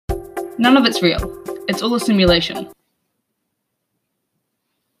None of it's real. It's all a simulation.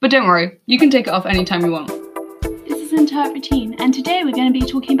 But don't worry, you can take it off anytime you want. This is Interpretine, and today we're going to be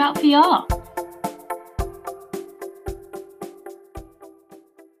talking about VR.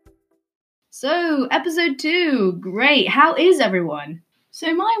 So, episode 2, great. How is everyone?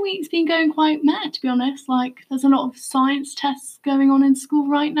 So my week's been going quite mad, to be honest. There's a lot of science tests going on in school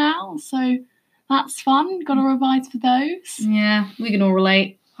right now, so that's fun. Got to revise for those. Yeah, we can all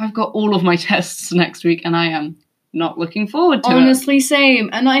relate. I've got all of my tests next week and I am not looking forward to Honestly, same.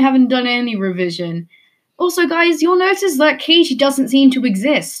 And I haven't done any revision. Also, guys, you'll notice that Katie doesn't seem to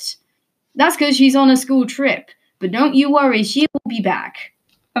exist. That's because she's on a school trip. But don't you worry, she will be back.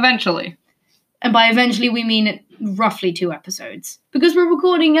 Eventually. And by eventually, we mean roughly 2 episodes. Because we're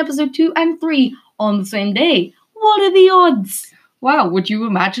recording episode 2 and 3 on the same day. What are the odds? Wow, would you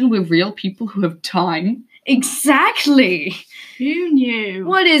imagine we're real people who have time? Exactly! Who knew?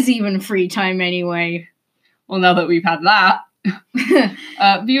 What is even free time anyway? Well, now that we've had that.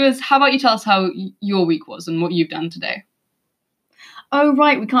 Viewers, how about you tell us how your week was and what you've done today? Oh,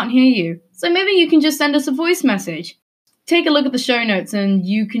 right, we can't hear you. So maybe you can just send us a voice message. Take a look at the show notes and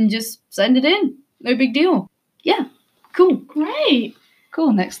you can just send it in. No big deal. Yeah, cool. Great.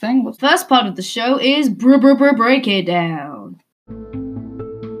 Cool, next thing. The first part of the show is Break It Down.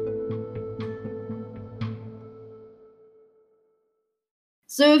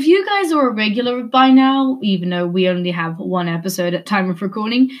 So if you guys are a regular by now, even though we only have 1 episode at time of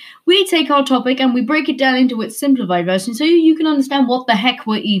recording, we take our topic and we break it down into its simplified version so you can understand what the heck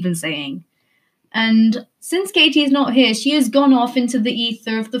we're even saying. And since Katie is not here, she has gone off into the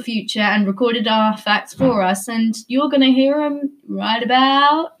ether of the future and recorded our facts for us, and you're going to hear them right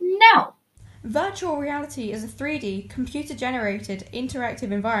about now. Virtual reality is a 3D, computer-generated,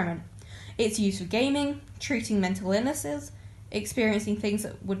 interactive environment. It's used for gaming, treating mental illnesses, experiencing things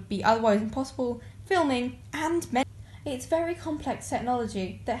that would be otherwise impossible, filming, and It's very complex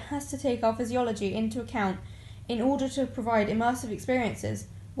technology that has to take our physiology into account in order to provide immersive experiences,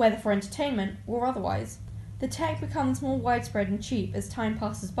 whether for entertainment or otherwise. The tech becomes more widespread and cheap as time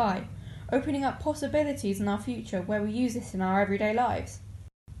passes by, opening up possibilities in our future where we use this in our everyday lives.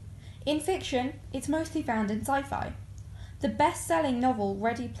 In fiction, it's mostly found in sci-fi. The best-selling novel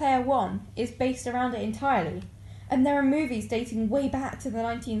Ready Player One is based around it entirely, and there are movies dating way back to the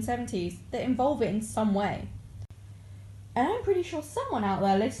 1970s that involve it in some way. And I'm pretty sure someone out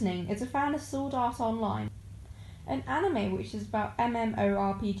there listening is a fan of Sword Art Online, an anime which is about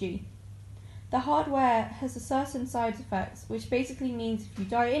MMORPG. The hardware has a certain side effects, which basically means if you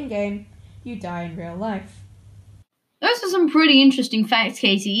die in-game, you die in real life. Those are some pretty interesting facts,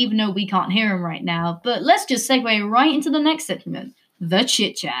 Katie, even though we can't hear them right now. But let's just segue right into the next segment, the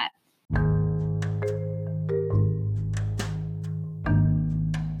Chit Chat.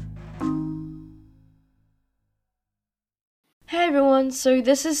 Hey everyone, so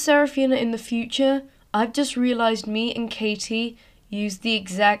this is Seraphina in the future. I've just realised me and Katie used the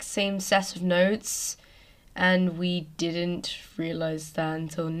exact same set of notes, and we didn't realise that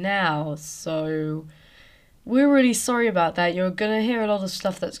until now, so we're really sorry about that. You're gonna hear a lot of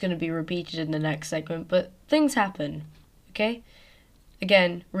stuff that's gonna be repeated in the next segment, but things happen, okay?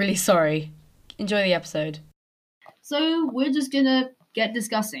 Again, really sorry. Enjoy the episode. So we're just gonna get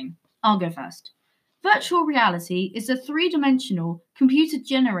discussing. I'll go first. Virtual reality is a 3-dimensional,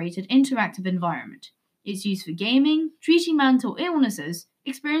 computer-generated interactive environment. It's used for gaming, treating mental illnesses,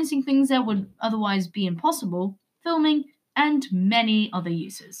 experiencing things that would otherwise be impossible, filming, and many other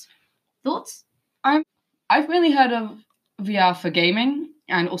uses. Thoughts? I've mainly heard of VR for gaming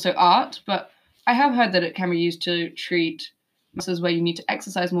and also art, but I have heard that it can be used to treat illnesses where you need to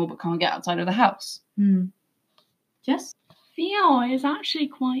exercise more but can't get outside of the house. Jess? VR is actually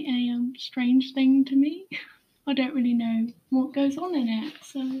quite a strange thing to me. I don't really know what goes on in it.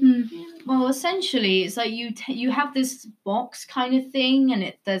 So, yeah. Well, essentially, it's like you have this box kind of thing,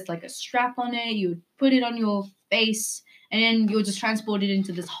 and there's like a strap on it. You put it on your face, and then you're just transported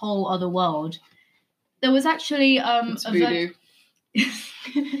into this whole other world. There was actually It's voodoo.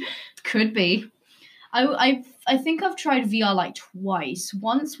 Could be. I think I've tried VR like twice.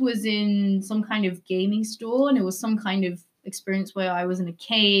 Once was in some kind of gaming store, and it was some kind of experience where I was in a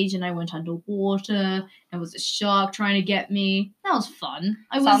cage and I went underwater and there was a shark trying to get me. That was fun.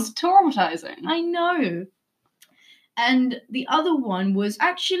 Sounds traumatizing. I know. And the other one was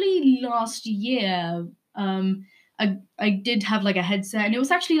actually last year. I did have like a headset, and it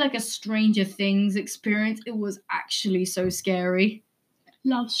was actually like a Stranger Things experience. It was actually so scary.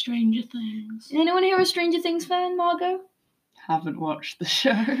 Love Stranger Things. Anyone here a Stranger Things fan, Margot? Haven't watched the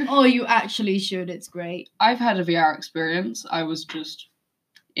show. Oh, you actually should. It's great. I've had a VR experience. I was just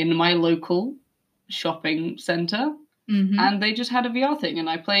in my local shopping centre, Mhm. and they just had a VR thing, and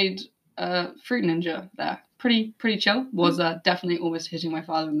I played Fruit Ninja there. Pretty chill. Was definitely almost hitting my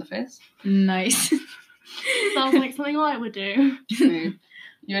father in the face. Nice. Sounds like something I would do. So,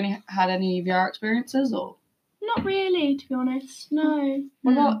 you had any VR experiences, or Not really, to be honest. No.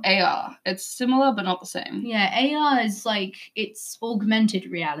 what about AR? It's similar but not the same. Yeah, AR is like, it's augmented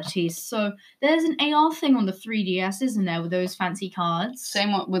reality. So there's an AR thing on the 3DS, isn't there, with those fancy cards?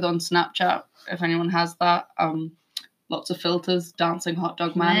 Same with on Snapchat, if anyone has that. Lots of filters. Dancing Hot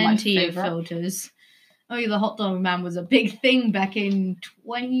Dog Man, my Plenty of favourite. filters. Oh, yeah, the hot dog man was a big thing back in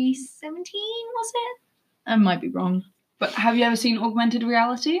 2017, was it? I might be wrong. But have you ever seen augmented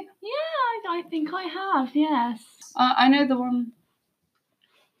reality? Yeah, I think I have, yes. I know the one.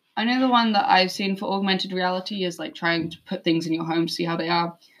 I know the one that I've seen for augmented reality is like trying to put things in your home to see how they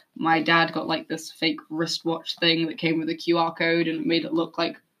are. My dad got like this fake wristwatch thing that came with a QR code and it made it look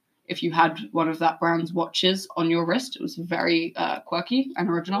like if you had one of that brand's watches on your wrist. It was very quirky and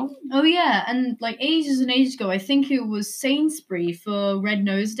original. Oh, yeah, and like ages and ages ago, I think it was Sainsbury for Red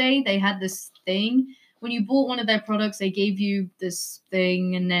Nose Day, they had this thing. When you bought one of their products, they gave you this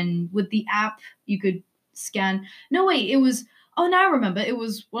thing, and then with the app, you could scan. No, wait, it was. Oh, now I remember. It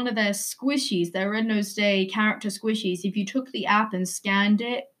was one of their squishies, their Red Nose Day character squishies. If you took the app and scanned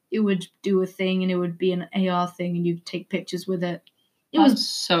it, it would do a thing, and it would be an AR thing, and you could take pictures with it. It That's was.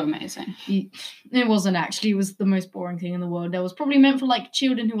 so amazing. It wasn't actually. It was the most boring thing in the world. That was probably meant for like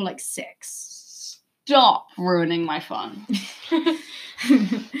children who were like 6. Stop ruining my fun.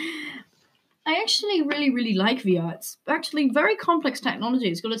 I actually really like VR. It's actually very complex technology.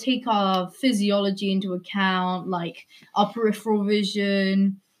 It's got to take our physiology into account, like our peripheral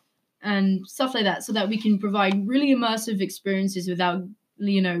vision and stuff like that, so that we can provide really immersive experiences without,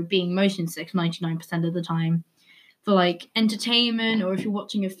 being motion sick 99% of the time. For like entertainment, or if you're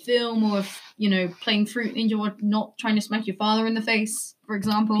watching a film, or if, playing Fruit Ninja or not trying to smack your father in the face, for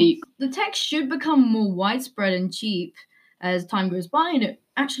example. Peak. The tech should become more widespread and cheap as time goes by, and it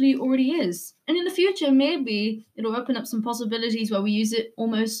actually already is. And in the future, maybe it'll open up some possibilities where we use it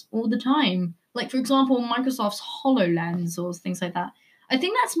almost all the time. Like, for example, Microsoft's HoloLens or things like that. I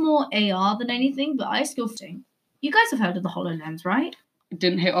think that's more AR than anything, but I still think. You guys have heard of the HoloLens, right? It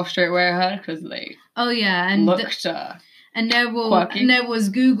didn't hit off straight away I heard because they Oh, yeah. And looked and there quirky. was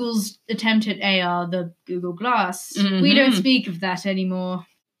Google's attempt at AR, the Google Glass. We Mhm. don't speak of that anymore.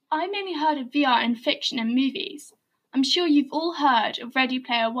 I mainly heard of VR in fiction and movies. I'm sure you've all heard of Ready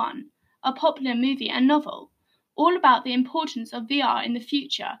Player One, a popular movie and novel, all about the importance of VR in the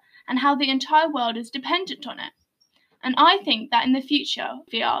future and how the entire world is dependent on it. And I think that in the future,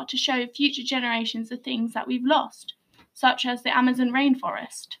 VR to show future generations the things that we've lost, such as the Amazon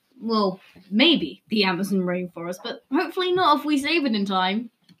rainforest. Well, maybe the Amazon rainforest, but hopefully not if we save it in time.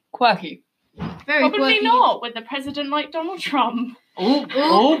 quirky. Very Probably quirky. not with a president like Donald Trump. Okay,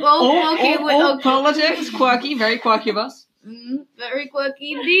 okay. Politics, quirky, very quirky of us. Very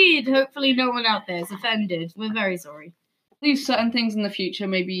quirky indeed. Hopefully no one out there is offended. We're very sorry. Leave certain things in the future,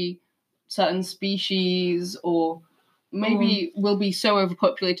 maybe certain species, or maybe we'll be so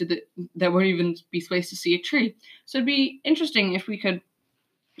overpopulated that there won't even be space to see a tree. So it'd be interesting if we could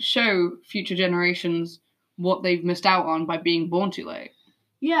show future generations what they've missed out on by being born too late.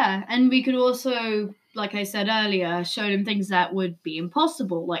 Yeah, and we could also, like I said earlier, show them things that would be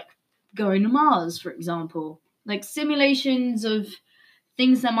impossible, like going to Mars, for example. Like simulations of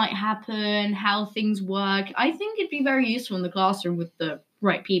things that might happen, how things work. I think it'd be very useful in the classroom with the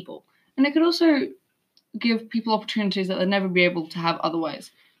right people. And it could also give people opportunities that they'd never be able to have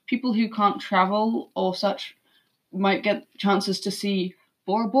otherwise. People who can't travel or such might get chances to see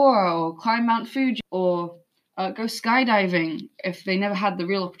Bora Bora or climb Mount Fuji or go skydiving if they never had the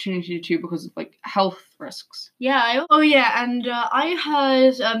real opportunity to because of like health risks. Yeah. And I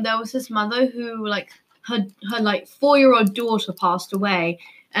heard there was this mother who like her like 4-year-old daughter passed away,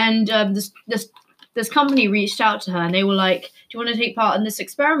 and this company reached out to her and they were like, "Do you want to take part in this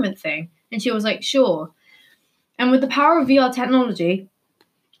experiment thing?" And she was like, "Sure." And with the power of VR technology,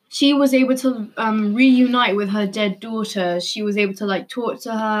 she was able to reunite with her dead daughter. She was able to like talk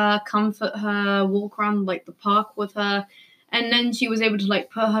to her, comfort her, walk around like the park with her, and then she was able to like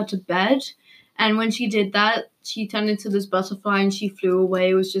put her to bed. And when she did that, she turned into this butterfly and she flew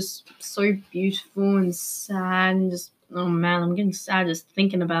away. It was just so beautiful and sad, and just, oh man, I'm getting sad just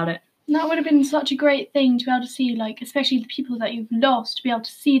thinking about it. That would have been such a great thing to be able to see, like, especially the people that you've lost, to be able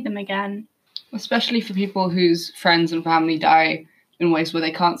to see them again. Especially for people whose friends and family die in ways where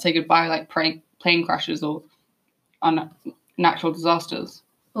they can't say goodbye, like plane crashes or natural disasters.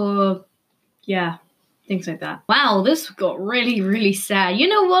 Or, yeah, things like that. Wow, this got really, really sad. You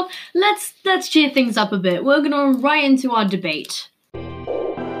know what? Let's cheer things up a bit. We're gonna right into our debate.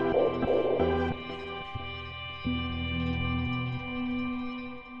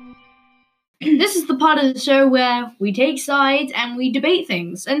 This is the part of the show where we take sides and we debate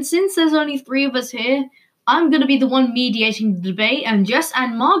things. And since there's only 3 of us here, I'm going to be the one mediating the debate, and Jess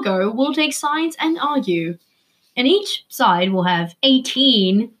and Margot will take sides and argue. And each side will have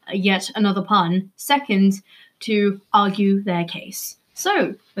 18, yet another pun, seconds to argue their case.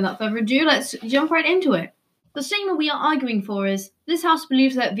 So, without further ado, let's jump right into it. The statement we are arguing for is, this house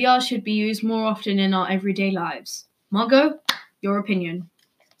believes that VR should be used more often in our everyday lives. Margot, your opinion.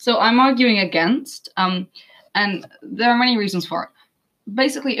 So I'm arguing against, and there are many reasons for it.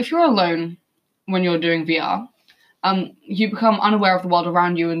 Basically, if you're alone when you're doing VR, you become unaware of the world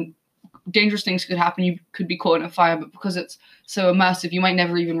around you, and dangerous things could happen. You could be caught in a fire, but because it's so immersive, you might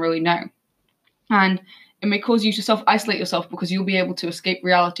never even really know. And it may cause you to self-isolate yourself because you'll be able to escape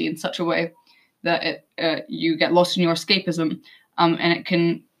reality in such a way that you get lost in your escapism, and it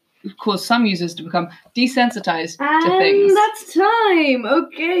can cause some users to become desensitized to things. And that's time!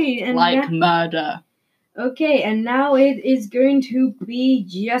 Okay. And like murder. Okay, and now it is going to be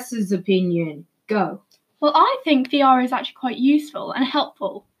Jess's opinion. Go. Well, I think VR is actually quite useful and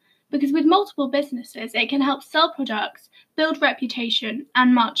helpful because with multiple businesses, it can help sell products, build reputation,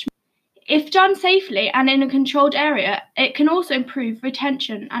 and much more. If done safely and in a controlled area, it can also improve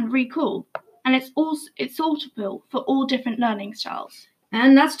retention and recall, and it's suitable for all different learning styles.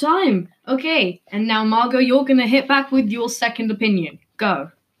 And that's time. Okay, and now Margot, you're going to hit back with your second opinion.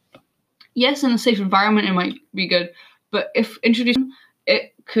 Go. Yes, in a safe environment, it might be good, but if introduced,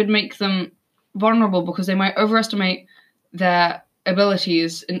 it could make them vulnerable because they might overestimate their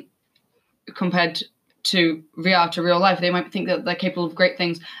abilities compared to VR, to real life. They might think that they're capable of great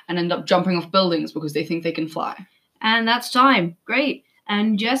things and end up jumping off buildings because they think they can fly. And that's time. Great.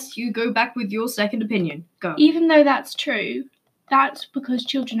 And Jess, you go back with your second opinion. Go. Even though that's true, that's because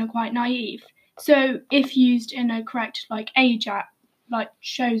children are quite naive. So if used in a correct age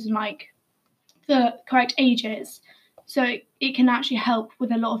shows the correct ages, so it can actually help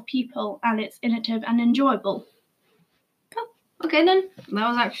with a lot of people, and it's innovative and enjoyable. Okay then,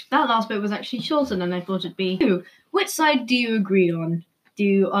 that last bit was actually shorter than I thought it'd be. Which side do you agree on? Do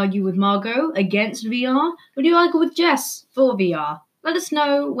you argue with Margot against VR, or do you argue with Jess for VR? Let us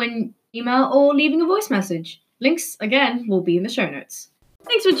know when email or leaving a voice message. Links, again, will be in the show notes.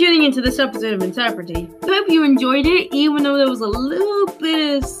 Thanks for tuning into this episode of Interprety. I hope you enjoyed it, even though there was a little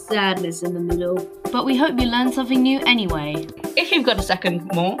bit of sadness in the middle. But we hope you learned something new anyway. If you've got a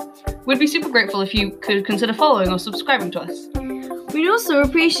second more, we'd be super grateful if you could consider following or subscribing to us. We'd also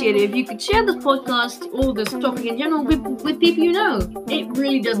appreciate it if you could share this podcast or this topic in general with people you know. It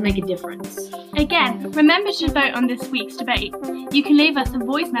really does make a difference. Again, remember to vote on this week's debate. You can leave us a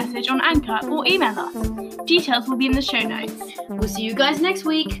voice message on Anchor or email us. Details will be in the show notes. We'll see you guys next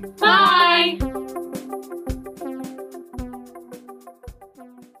week. Bye!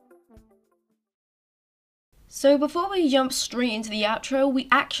 So before we jump straight into the outro, we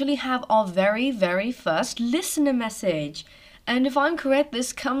actually have our very, very first listener message. And if I'm correct,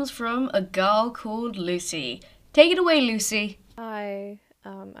 this comes from a girl called Lucy. Take it away, Lucy. Hi,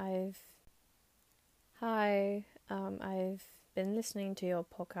 I've been listening to your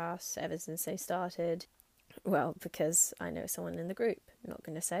podcasts ever since they started. Well, because I know someone in the group. Not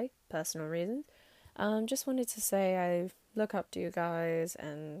going to say, personal reasons. Just wanted to say I look up to you guys,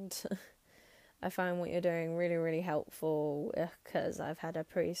 and I find what you're doing really, really helpful because I've had a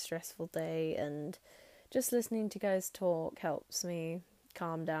pretty stressful day, and just listening to you guys talk helps me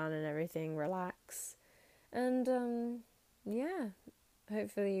calm down and everything, relax. And, yeah,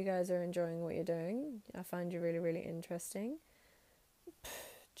 hopefully you guys are enjoying what you're doing. I find you really, really interesting.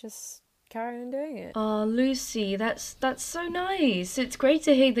 Just carry on doing it. Oh, Lucy, that's so nice. It's great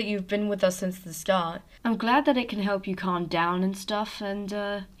to hear that you've been with us since the start. I'm glad that it can help you calm down and stuff, and,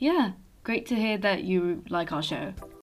 yeah, great to hear that you like our show.